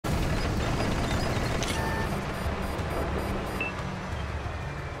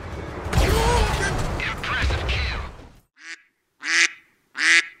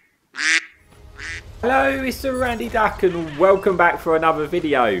Hello, it's the Randy Duck and welcome back for another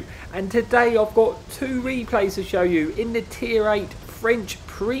video. And today I've got two replays to show you in the Tier 8 French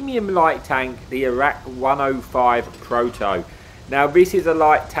Premium Light Tank, the Erac 105 Proto. Now this is a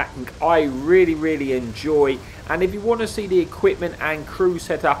light tank I really enjoy, and if you want to see the equipment and crew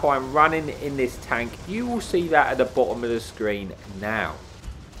setup I'm running in this tank, you will see that at the bottom of the screen now.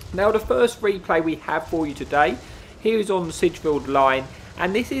 Now the first replay we have for you today, here is on the Sidgefield line.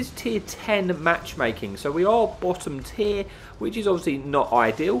 And this is tier 10 matchmaking, so we are bottom tier, which is obviously not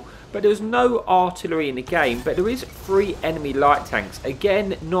ideal, but there's no artillery in the game, but there is 3 enemy light tanks.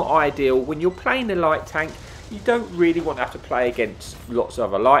 Again, not ideal. When you're playing a light tank, you don't really want to have to play against lots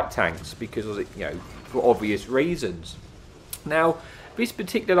of other light tanks because of, for obvious reasons. Now, this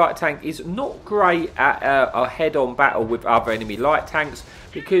particular light tank is not great at a head-on battle with other enemy light tanks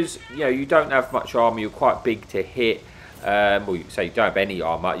because you don't have much armor, you're quite big to hit. Well, you say you don't have any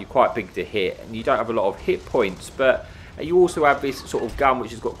armour, you're quite big to hit, and you don't have a lot of hit points, but you also have this sort of gun which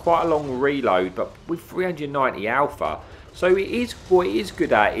has got quite a long reload, but with 390 alpha. So it is, what it is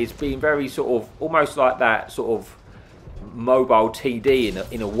good at is being very sort of, almost like that sort of mobile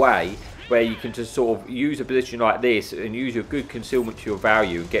TD in a way, where you can just sort of use a position like this and use your good concealment to your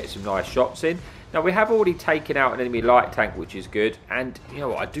value and get some nice shots in. Now we have already taken out an enemy light tank, which is good, and you know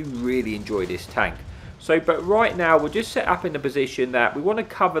what, I do really enjoy this tank. So, but right now we're just set up in the position that we want to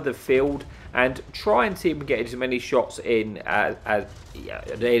cover the field and try and see if we can get as many shots in as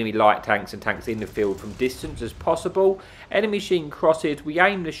the enemy light tanks and tanks in the field from distance as possible. Enemy machine crosses, we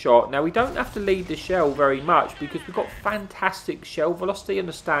aim the shot. Now we don't have to lead the shell very much because we've got fantastic shell velocity in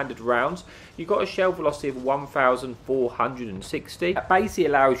the standard rounds. You've got a shell velocity of 1,460. That basically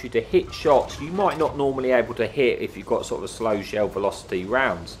allows you to hit shots you might not normally able to hit if you've got sort of slow shell velocity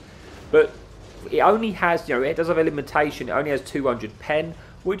rounds. But it only has, it does have a limitation. It only has 200 pen,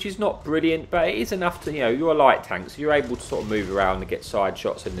 which is not brilliant, but it is enough to, you're a light tank, so you're able to sort of move around and get side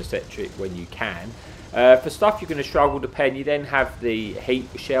shots in the sector when you can. For stuff you're going to struggle to pen, you then have the heat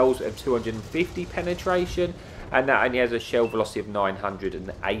shells of 250 penetration, and that only has a shell velocity of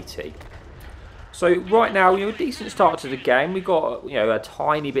 980. So right now, a decent start to the game. We've got, a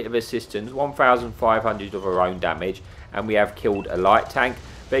tiny bit of assistance, 1,500 of our own damage, and we have killed a light tank.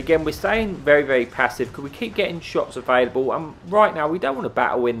 But again, we're staying very passive because we keep getting shots available. And right now, we don't want to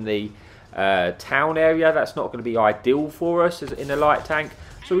battle in the town area. That's not going to be ideal for us as in a light tank.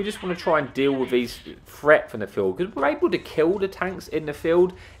 So we just want to try and deal with these threat from the field. Because we're able to kill the tanks in the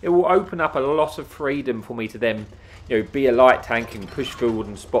field, it will open up a lot of freedom for me to then, be a light tank and push forward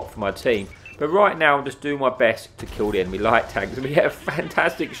and spot for my team. But right now, I'm just doing my best to kill the enemy light tanks. We get a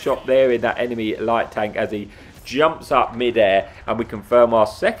fantastic shot there in that enemy light tank as he jumps up mid-air, and we confirm our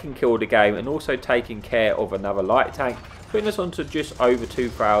second kill of the game and also taking care of another light tank, putting us on to just over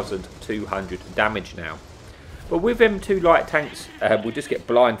 2,200 damage now. But with them 2 light tanks, we'll just get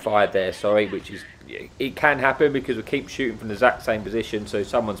blind fired there, sorry, which is, it can happen because we keep shooting from the exact same position, so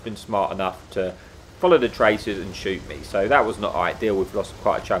someone's been smart enough to follow the traces and shoot me. So that was not ideal, we've lost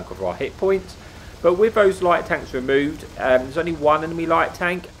quite a chunk of our hit points. But with those light tanks removed, there's only 1 enemy light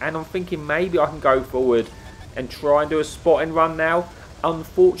tank, and I'm thinking maybe I can go forward and try and do a spotting run now.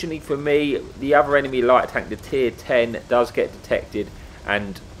 Unfortunately for me, the other enemy light tank, the tier 10, does get detected,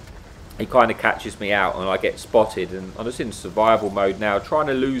 and he kind of catches me out and I get spotted, and I'm just in survival mode now, trying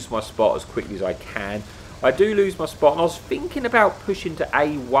to lose my spot as quickly as I can. I do lose my spot, and I was thinking about pushing to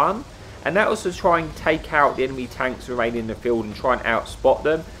A1, and that was to try and take out the enemy tanks remaining in the field and try and outspot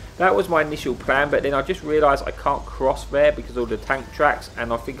them. That was my initial plan, but then I just realised I can't cross there because of the tank tracks,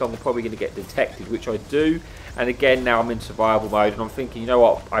 and I think I'm probably going to get detected, which I do. And again, now I'm in survival mode, and I'm thinking, you know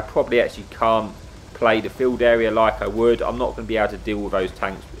what, I probably actually can't play the field area like I would. I'm not going to be able to deal with those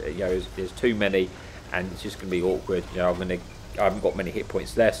tanks. There's too many, and it's just going to be awkward. I haven't got many hit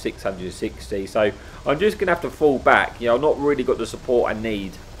points left, 660. So I'm just going to have to fall back. I've not really got the support I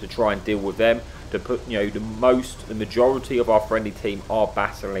need to try and deal with them. To put, the majority of our friendly team are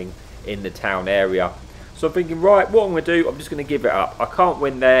battling in the town area. So I'm thinking, right, what I'm going to do, I'm just going to give it up. I can't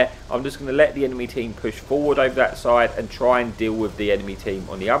win there. I'm just going to let the enemy team push forward over that side and try and deal with the enemy team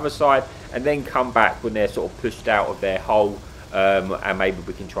on the other side, and then come back when they're sort of pushed out of their hole, and maybe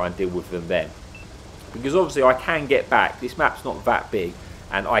we can try and deal with them then. Because obviously I can get back. This map's not that big,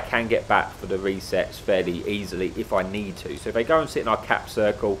 and I can get back for the resets fairly easily if I need to. So if they go and sit in our cap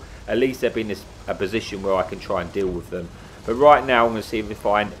circle, at least they'll be in a position where I can try and deal with them. But right now I'm going to see if we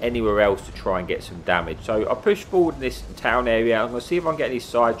find anywhere else to try and get some damage. So I push forward in this town area. I'm going to see if I can get any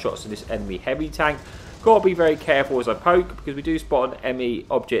side shots in this enemy heavy tank. Got to be very careful as I poke, because we do spot an enemy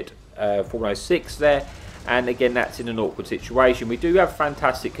object 406 there. and again that's in an awkward situation. We do have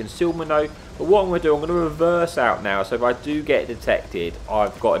fantastic concealment though, but what I'm going to do, I'm going to reverse out now, so if I do get detected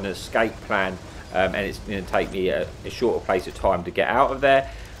I've got an escape plan, and it's going to take me a shorter place of time to get out of there.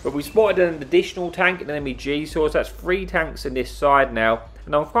 But we spotted an additional tank, an enemy G-Saw, so that's 3 tanks in this side now.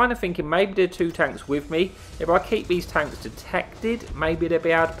 And I'm kind of thinking maybe there are 2 tanks with me. If I keep these tanks detected, maybe they'll be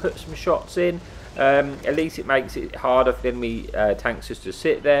able to put some shots in. At least it makes it harder for the enemy tanks just to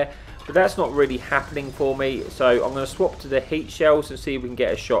sit there. But that's not really happening for me. So I'm going to swap to the heat shells and see if we can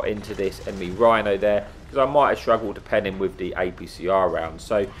get a shot into this enemy Rhino there. Because I might have struggled to pen him with the APCR round.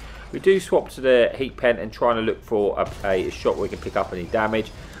 So we do swap to the heat pen and trying to look for a shot where we can pick up any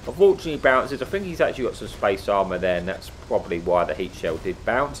damage. Unfortunately bounces. I think he's actually got some space armor there, and that's probably why the heat shell did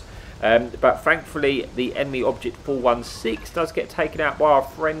bounce. But thankfully the enemy object 416 does get taken out by our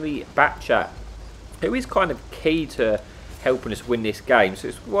friendly Batchat, who is kind of key to helping us win this game, so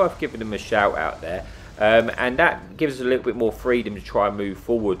it's worth giving him a shout out there. And that gives us a little bit more freedom to try and move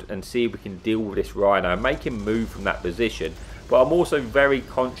forward and see if we can deal with this Rhino and make him move from that position. But I'm also very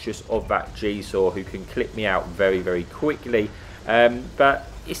conscious of that G-Saw, who can clip me out very, very quickly. But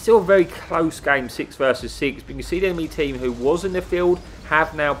it's still a very close game, 6 versus 6. But you can see the enemy team who was in the field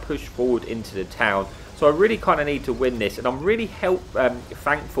have now pushed forward into the town. So I really kind of need to win this, and I'm really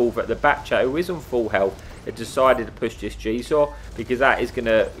thankful that the Batchat, who is on full health, has decided to push this G-Saw, because that is going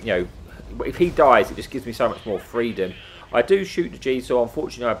to, you know, if he dies, it just gives me so much more freedom. I do shoot the G-Saw.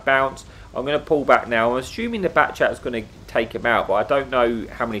 Unfortunately, I bounce. I'm going to pull back now. I'm assuming the Batchat is going to take him out, but I don't know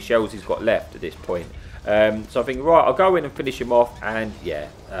how many shells he's got left at this point. So I think, right, I'll go in and finish him off. And yeah,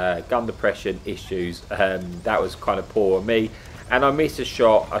 gun depression issues. That was kind of poor of me. And I missed a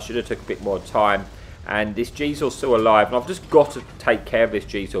shot. I should have took a bit more time. And this G-Saw's still alive. And I've just got to take care of this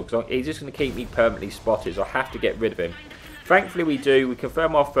G-Saw, because he's just going to keep me permanently spotted. So I have to get rid of him. Thankfully we do. We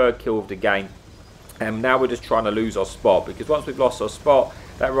confirm our 3rd kill of the game. And now we're just trying to lose our spot, because once we've lost our spot,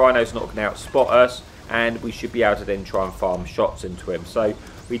 that Rhino's not going to outspot us, and we should be able to then try and farm shots into him. So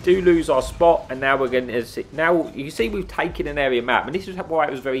we do lose our spot, and now we're going to see, now you can see we've taken an area map, and this is why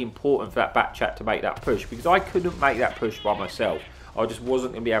it was very important for that Batchat to make that push, because I couldn't make that push by myself. I just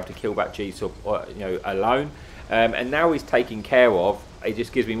wasn't going to be able to kill that G-Saw, you know, alone. And now he's taken care of. It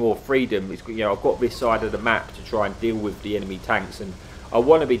just gives me more freedom. It's, you know, I've got this side of the map to try and deal with the enemy tanks, and I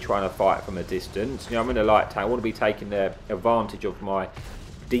want to be trying to fight from a distance. You know, I'm in a light tank. I want to be taking the advantage of my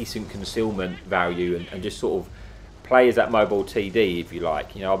decent concealment value and just sort of play as that mobile TD, if you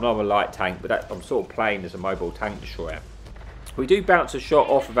like. You know, I'm not a light tank, but I'm sort of playing as a mobile tank destroyer. We do bounce a shot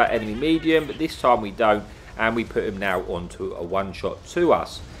off of that enemy medium, but this time we don't, and we put him now onto a one-shot to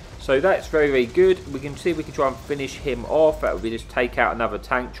us. So that's very, very good. We can see if we can try and finish him off. That would be just take out another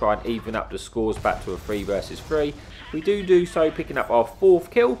tank, try and even up the scores back to a 3 versus 3. We do so, picking up our 4th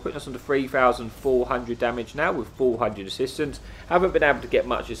kill, putting us on to 3,400 damage now with 400 assistance. Haven't been able to get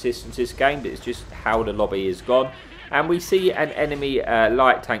much assistance this game, but it's just how the lobby is gone. And we see an enemy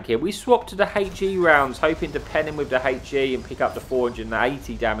light tank here. We swapped to the HE rounds, hoping to pen him with the HE and pick up the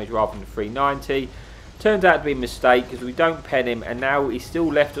 480 damage rather than the 390. Turns out to be a mistake, because we don't pen him, and now he's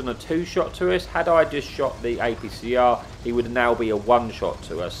still left on a 2-shot to us. Had I just shot the APCR, he would now be a 1-shot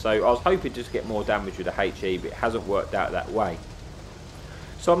to us. So I was hoping to just get more damage with the HE, but it hasn't worked out that way.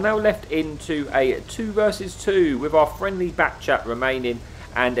 So I'm now left into a 2 versus 2 with our friendly Batchat remaining,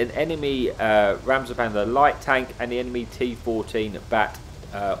 and an enemy Ramsapander light tank and the enemy T-14 Bat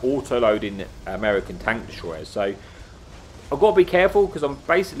auto-loading American tank destroyers. So I've got to be careful, because I'm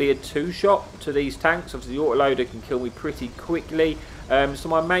basically a 2-shot to these tanks. Obviously the autoloader can kill me pretty quickly. So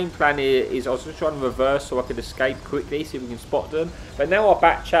my main plan here is I was just trying to reverse so I could escape quickly, see if we can spot them. But now our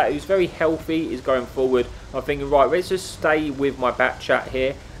Batchat, who's very healthy, is going forward. I'm thinking, right, let's just stay with my Batchat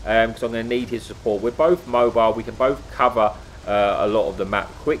here, because I'm going to need his support. We're both mobile. We can both cover a lot of the map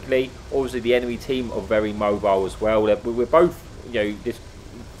quickly. Obviously the enemy team are very mobile as well. We're both, you know, there's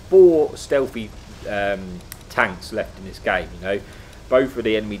 4 stealthy tanks left in this game. You know, both of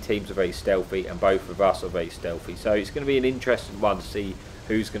the enemy teams are very stealthy, and both of us are very stealthy. So it's going to be an interesting one to see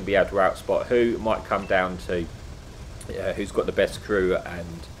who's going to be able to outspot who. It might come down to who's got the best crew and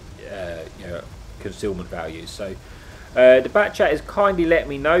you know, concealment values. So the Batchat has kindly let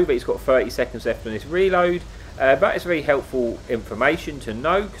me know that he's got 30 seconds left on his reload. That is very helpful information to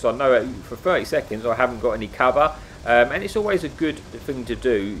know, because I know for 30 seconds I haven't got any cover. And it's always a good thing to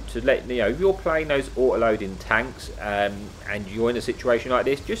do, to let you know, if you're playing those auto-loading tanks and you're in a situation like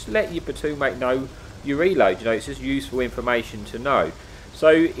this, just let your platoon mate know you reload. You know, it's just useful information to know.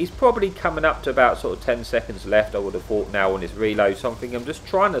 So he's probably coming up to about sort of 10 seconds left, I would have thought, now on his reload. Something I'm just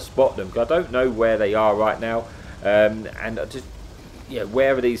trying to spot them, because I don't know where they are right now. And I just,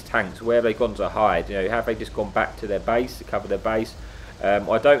 where are these tanks? Where have they gone to hide? Have they just gone back to their base to cover their base?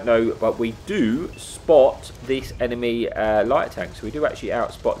 I don't know, but we do spot this enemy light tank. So we do actually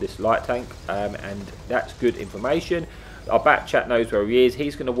outspot this light tank, and that's good information. Our back chat knows where he is.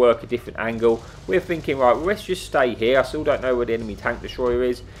 He's going to work a different angle. We're thinking, right, well, let's just stay here. I still don't know where the enemy tank destroyer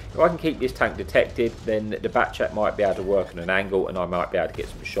is. If I can keep this tank detected, then the back chat might be able to work on an angle, and I might be able to get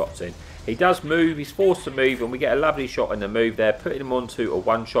some shots in. He does move, he's forced to move, and we get a lovely shot in the move there, putting him onto a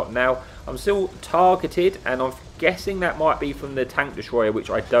one-shot now. I'm still targeted, and I'm guessing that might be from the tank destroyer,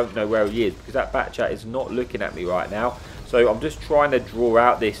 which I don't know where he is, because that back chat is not looking at me right now. So I'm just trying to draw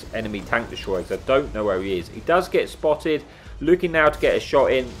out this enemy tank destroyer, because I don't know where he is. He does get spotted, looking now to get a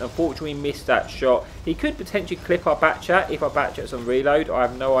shot in. Unfortunately, missed that shot. He could potentially clip our back chat if our back chat's on reload. I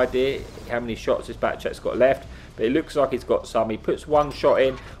have no idea how many shots this back chat's got left, but it looks like he's got some. He puts one shot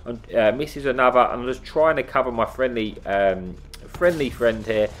in and misses another. I'm just trying to cover my friendly friend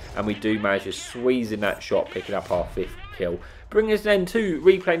here, and we do manage to squeeze in that shot, picking up our 5th kill. Bringing us then to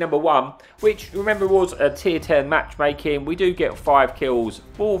replay number 1, which remember was a tier 10 matchmaking. We do get 5 kills,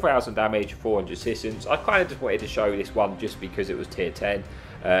 4,000 damage, 400 assistance. I kind of just wanted to show this one just because it was tier 10.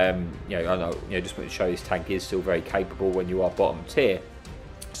 I know, just wanted to show this tank is still very capable when you are bottom tier.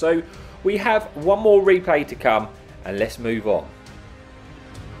 So we have one more replay to come, and let's move on.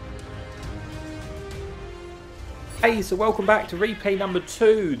 Hey, so welcome back to replay number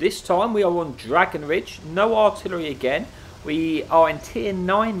 2. This time we are on Dragon Ridge, no artillery again. We are in tier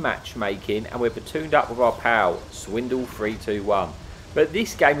 9 matchmaking, and we're platooned up with our pal, Swindle 321. But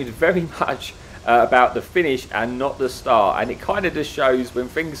this game is very much about the finish and not the start, and it kind of just shows when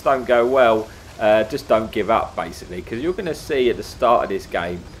things don't go well, just don't give up basically, because you're going to see at the start of this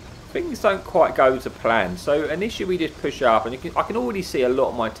game, things don't quite go to plan. So initially we just push up, and I can already see a lot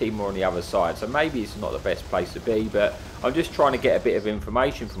of my team are on the other side, so maybe it's not the best place to be, but I'm just trying to get a bit of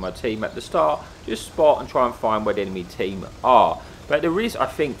information from my team at the start, just spot and try and find where the enemy team are. But there is, I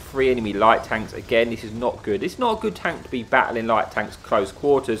think, 3 enemy light tanks. Again, this is not good. It's not a good tank to be battling light tanks close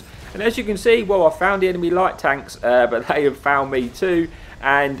quarters. And as you can see, well, I found the enemy light tanks, but they have found me too.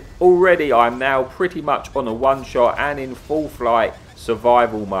 And already I'm now pretty much on a one-shot and in full flight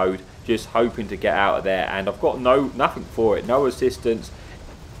survival mode, just hoping to get out of there. And I've got nothing for it, no assistance.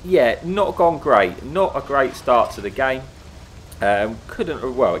 Yeah, not gone great. Not a great start to the game. Well, it could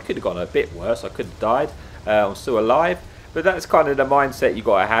have gone a bit worse. I could have died. I'm still alive. But that's kind of the mindset you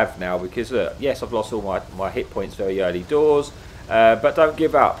got to have now, because look, yes, I've lost all my hit points very early doors, but don't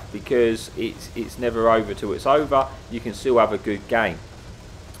give up, because it's never over till it's over. You can still have a good game.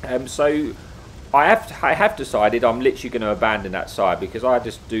 So I have decided I'm literally going to abandon that side, because I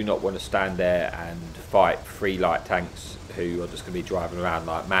just do not want to stand there and fight 3 light tanks who are just going to be driving around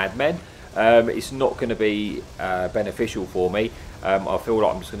like madmen. It's not going to be beneficial for me. I feel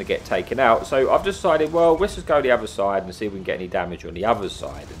like I'm just going to get taken out. So I've decided, well, let's just go to the other side and see if we can get any damage on the other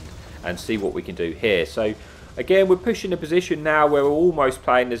side, and see what we can do here. So again, we're pushing the position now where we're almost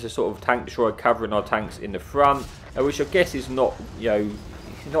playing as a sort of tank destroyer, covering our tanks in the front, which I guess is not,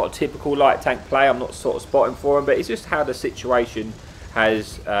 not a typical light tank play. I'm not sort of spotting for them, but it's just how the situation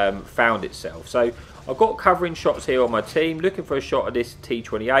has found itself. So I've got covering shots here on my team, looking for a shot of this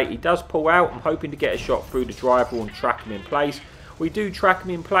T28. He does pull out. I'm hoping to get a shot through the drivewall and track him in place. We do track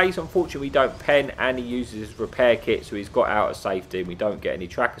him in place. Unfortunately, we don't pen, and he uses his repair kit, so he's got out of safety, and we don't get any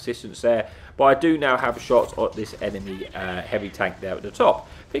track assistance there. But I do now have shots at this enemy heavy tank there at the top.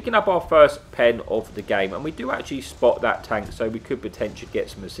 Picking up our first pen of the game, and we do actually spot that tank, so we could potentially get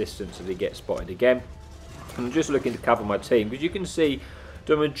some assistance if he gets spotted again. And I'm just looking to cover my team, because you can see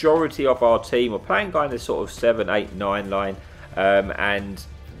the majority of our team are playing kind of sort of 7, 8, 9 line, and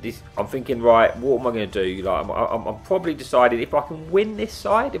I'm thinking, right, what am I going to do? Like, I'm probably deciding if I can win this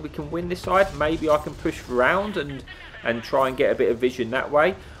side, if we can win this side, maybe I can push around and try and get a bit of vision that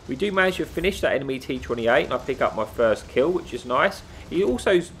way. We do manage to finish that enemy T28, and I pick up my first kill, which is nice. He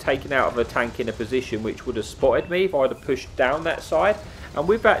also taken out of a tank in a position which would have spotted me if I had pushed down that side. And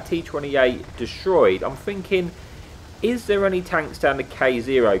with that T28 destroyed, I'm thinking, is there any tanks down to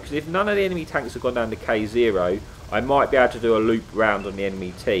K0? Because if none of the enemy tanks have gone down to K0, I might be able to do a loop round on the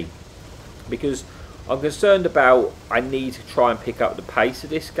enemy team. Because I'm concerned about, I need to try and pick up the pace of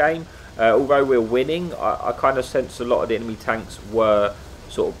this game. Although we're winning, I kind of sense a lot of the enemy tanks were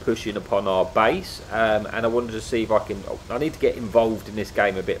sort of pushing upon our base. And I wanted to see if I need to get involved in this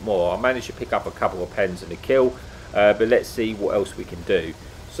game a bit more. I managed to pick up a couple of pens and a kill. But let's see what else we can do.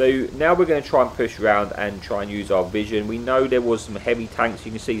 So now we're going to try and push around and try and use our vision. We know there was some heavy tanks,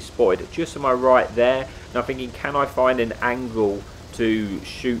 you can see spotted just to my right there. And I'm thinking, can I find an angle to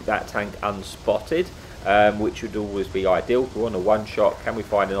shoot that tank unspotted? which would always be ideal. We're on a one shot. Can we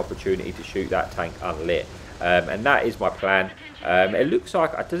find an opportunity to shoot that tank unlit? And that is my plan. It looks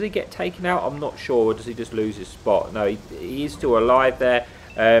like, does he get taken out? I'm not sure. Or does he just lose his spot? No, he is still alive there.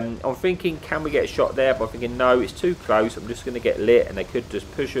 I'm thinking, can we get a shot there? But I'm thinking, no, it's too close. I'm just going to get lit and they could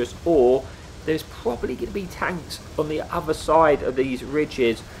just push us. Or there's probably going to be tanks on the other side of these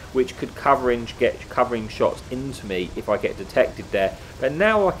ridges which could get covering shots into me if I get detected there. But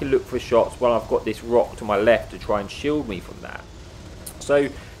now I can look for shots while I've got this rock to my left to try and shield me from that. So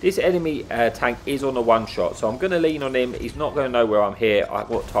this enemy tank is on a one shot, so I'm going to lean on him. He's not going to know where I'm here. I've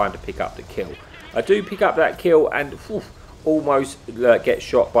got time to pick up the kill. I do pick up that kill and almost get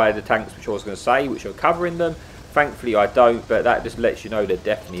shot by the tanks, which I was going to say, which are covering them. Thankfully I don't, but that just lets you know they're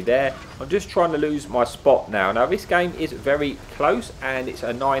definitely there. I'm just trying to lose my spot now. Now this game is very close and it's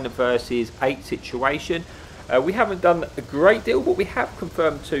a 9 versus 8 situation. We haven't done a great deal, but we have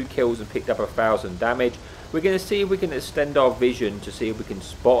confirmed 2 kills and picked up 1,000 damage. We're going to see if we can extend our vision to see if we can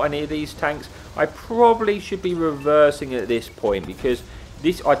spot any of these tanks. I probably should be reversing at this point because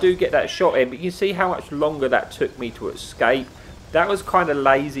I do get that shot in, but you can see how much longer that took me to escape. That was kind of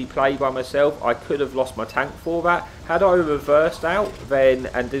lazy play by myself. I could have lost my tank for that. Had I reversed out then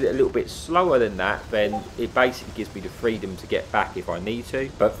and did it a little bit slower than that, then it basically gives me the freedom to get back if I need to.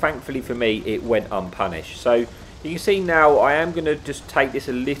 But thankfully for me, it went unpunished. So you can see now I am going to just take this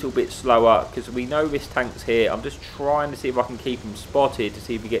a little bit slower because we know this tank's here. I'm just trying to see if I can keep him spotted to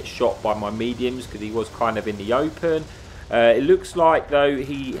see if he gets shot by my mediums because he was kind of in the open. It looks like though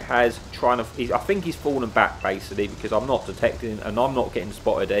he has I think he's fallen back basically because I'm not detecting and I'm not getting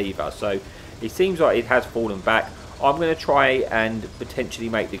spotted either. So it seems like it has fallen back. I'm going to try and potentially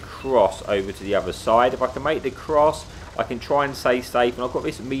make the cross over to the other side. If I can make the cross, I can try and stay safe. And I've got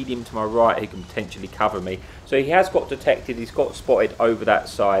this medium to my right who can potentially cover me. So he has got detected. He's got spotted over that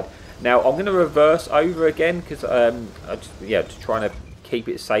side. Now I'm going to reverse over again because just trying to keep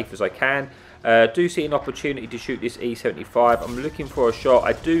it safe as I can. Do see an opportunity to shoot this E75. I'm looking for a shot.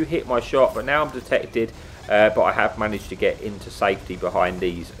 I do hit my shot, but now I'm detected. But I have managed to get into safety behind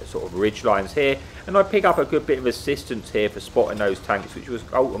these sort of ridge lines here. And I pick up a good bit of assistance here for spotting those tanks, which was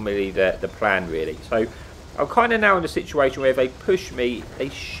ultimately the plan really. So I'm kind of now in a situation where if they push me, they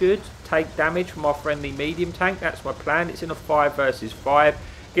should take damage from our friendly medium tank. That's my plan. It's in a 5 versus 5.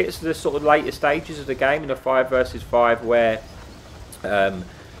 Gets to the sort of later stages of the game in a 5 versus 5 where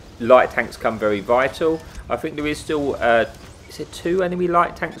light tanks come very vital. I think there is still, is there 2 enemy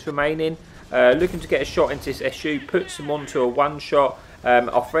light tanks remaining? Looking to get a shot into this SU, puts them onto a one shot.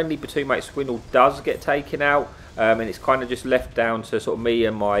 Our friendly platoon mate Swindle does get taken out, and it's kind of just left down to sort of me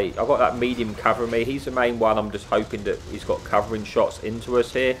and I've got that medium covering me. He's the main one. I'm just hoping that he's got covering shots into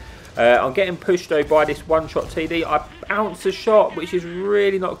us here. I'm getting pushed though by this one shot TD. I bounce a shot, which is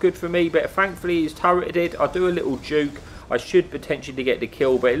really not good for me, but thankfully he's turreted. I do a little juke. I should potentially get the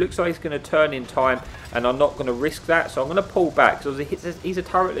kill, but it looks like he's going to turn in time, and I'm not going to risk that. So I'm going to pull back because he's a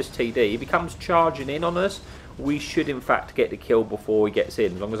turretless TD. If he comes charging in on us, we should in fact get the kill before he gets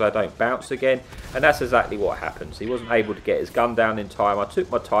in, as long as I don't bounce again. And that's exactly what happens. He wasn't able to get his gun down in time. I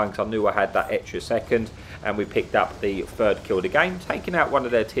took my time because I knew I had that extra second, and we picked up the 3rd kill of the game, taking out one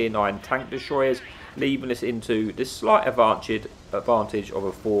of their tier 9 tank destroyers, leaving us into this slight advantage of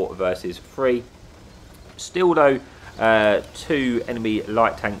a 4 versus 3. Still though, 2 enemy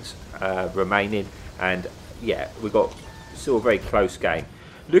light tanks remaining, and yeah, we've got still a very close game.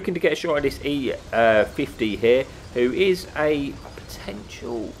 Looking to get a shot at this E50 here, who is a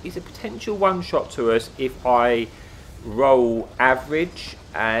potential one shot to us if I roll average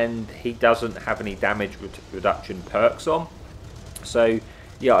and he doesn't have any damage reduction perks on. So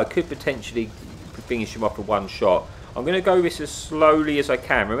yeah, I could potentially finish him off with one shot. I'm going to go this as slowly as I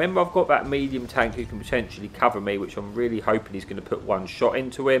can. Remember, I've got that medium tank who can potentially cover me, which I'm really hoping he's going to put one shot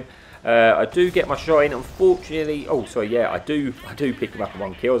into him. I do get my shot in, unfortunately. Oh, sorry, yeah, I do pick him up in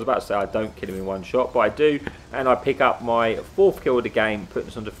 1 kill. I was about to say I don't kill him in 1 shot, but I do. And I pick up my 4th kill of the game, putting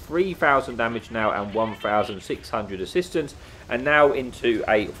us under 3,000 damage now and 1,600 assistance. And now into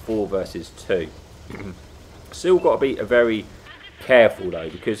a 4 versus 2. Still got to be very careful though,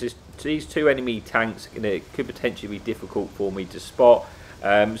 because these 2 enemy tanks could potentially be difficult for me to spot.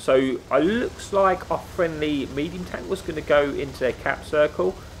 So it looks like our friendly medium tank was going to go into their cap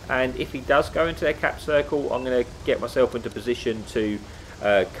circle, and if he does go into their cap circle, I'm going to get myself into position to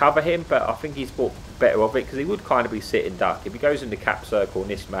cover him. But I think he's thought better of it because he would kind of be sitting duck if he goes into cap circle on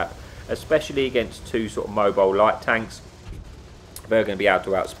this map, especially against 2 sort of mobile light tanks. They're going to be able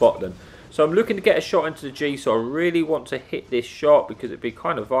to outspot them. So I'm looking to get a shot into the G, so I really want to hit this shot because it'd be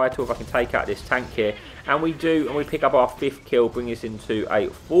kind of vital if I can take out this tank here. And we do, and we pick up our 5th kill, bring us into a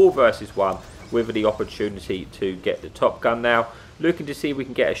 4 versus 1 with the opportunity to get the top gun now. Looking to see if we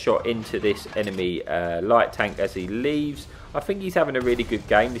can get a shot into this enemy light tank as he leaves. I think he's having a really good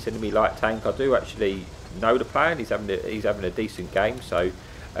game, this enemy light tank. I do actually know the player, and he's having a decent game. So,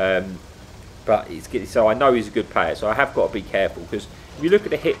 so I know he's a good player. So I have got to be careful, because if you look at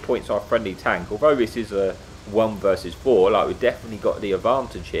the hit points of our friendly tank, although this is a 1 versus 4, like, we've definitely got the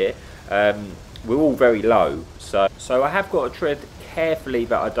advantage here. We're all very low, so I have got to tread carefully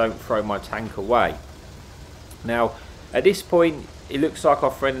that I don't throw my tank away. Now, at this point, it looks like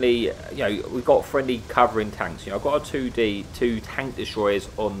our friendly, we've got friendly covering tanks. I've got a 2 tank destroyers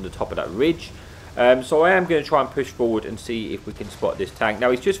on the top of that ridge. So I am going to try and push forward and see if we can spot this tank. Now,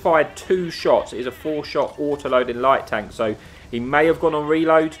 he's just fired 2 shots. It is a 4-shot auto-loading light tank, so he may have gone on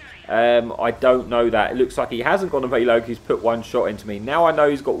reload. I don't know that. It looks like he hasn't gone on reload. He's put 1 shot into me. Now I know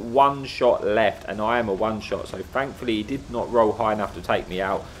he's got 1 shot left, and I am a 1-shot. So thankfully he did not roll high enough to take me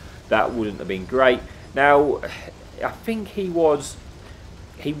out. That wouldn't have been great. Now, I think he wasn't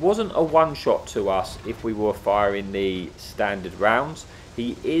a 1-shot to us if we were firing the standard rounds.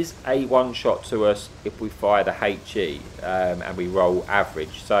 He is a 1-shot to us if we fire the HE and we roll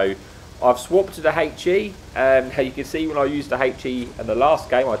average. So I've swapped to the HE. You can see when I used the HE in the last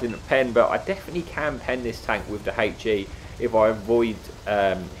game, I didn't pen, but I definitely can pen this tank with the HE if I avoid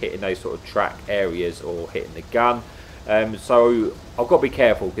hitting those sort of track areas or hitting the gun. So I've got to be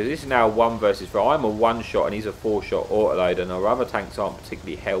careful, because this is now 1 versus 4. I'm a 1-shot and he's a 4-shot autoload, and our other tanks aren't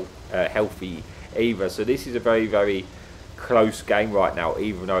particularly healthy either. So this is a very, very close game right now,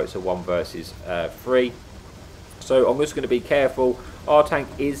 even though it's a 1 versus 3. So I'm just going to be careful. Our tank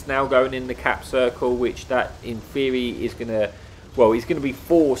is now going in the cap circle, which that in theory is going to, well, he's going to be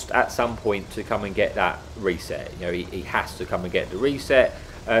forced at some point to come and get that reset. He has to come and get the reset.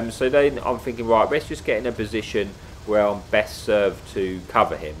 So then I'm thinking, right, let's just get in a position where I'm best served to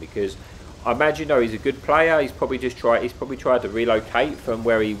cover him, because I imagine, he's a good player. He's probably tried to relocate from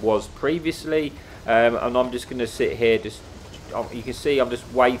where he was previously, and I'm just going to sit here. You can see I'm just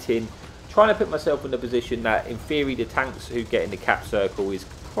waiting, trying to put myself in the position that in theory the tanks who get in the cap circle is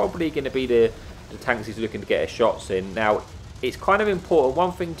probably going to be the tanks he's looking to get his shots in. Now, it's kind of important.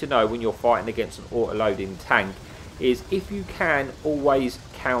 One thing to know when you're fighting against an auto-loading tank is, if you can, always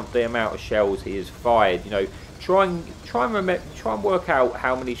count the amount of shells he has fired. Try and work out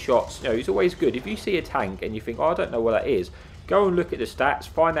how many shots. It's always good if you see a tank and you think, oh, I don't know what that is. Go and look at the stats,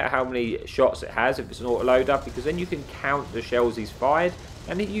 find out how many shots it has if it's an autoloader, because then you can count the shells he's fired.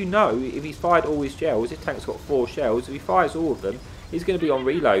 And if he's fired all his shells, his tank's got 4 shells, if he fires all of them, he's going to be on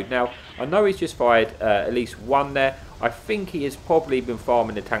reload. Now, I know he's just fired at least 1 there. I think he has probably been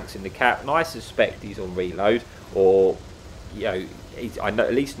farming the tanks in the cap, and I suspect he's on reload, or, I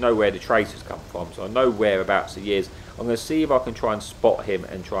at least know where the tracers come from, so I know whereabouts he is. I'm going to see if I can try and spot him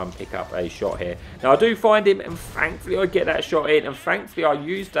and try and pick up a shot here. Now, I do find him, and thankfully I get that shot in, and thankfully I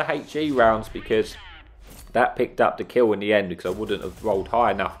used the HE rounds, because that picked up the kill in the end, because I wouldn't have rolled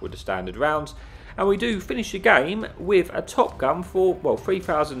high enough with the standard rounds. And we do finish the game with a top gun for, well,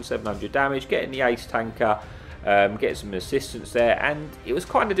 3,700 damage, getting the ace tanker, getting some assistance there. And it was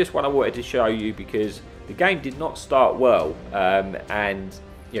kind of just one I wanted to show you, because the game did not start well, and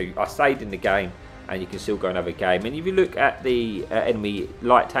I stayed in the game, and you can still go and have a game. And if you look at the enemy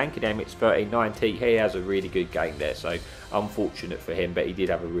light tank in MX 1390, he has a really good game there. So unfortunate for him, but he did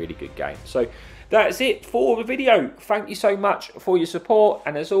have a really good game. So that's it for the video. Thank you so much for your support,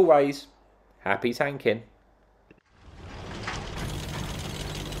 and as always, happy tanking.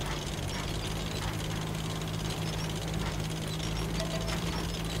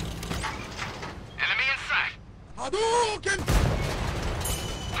 Enemy in sight. Hadouken!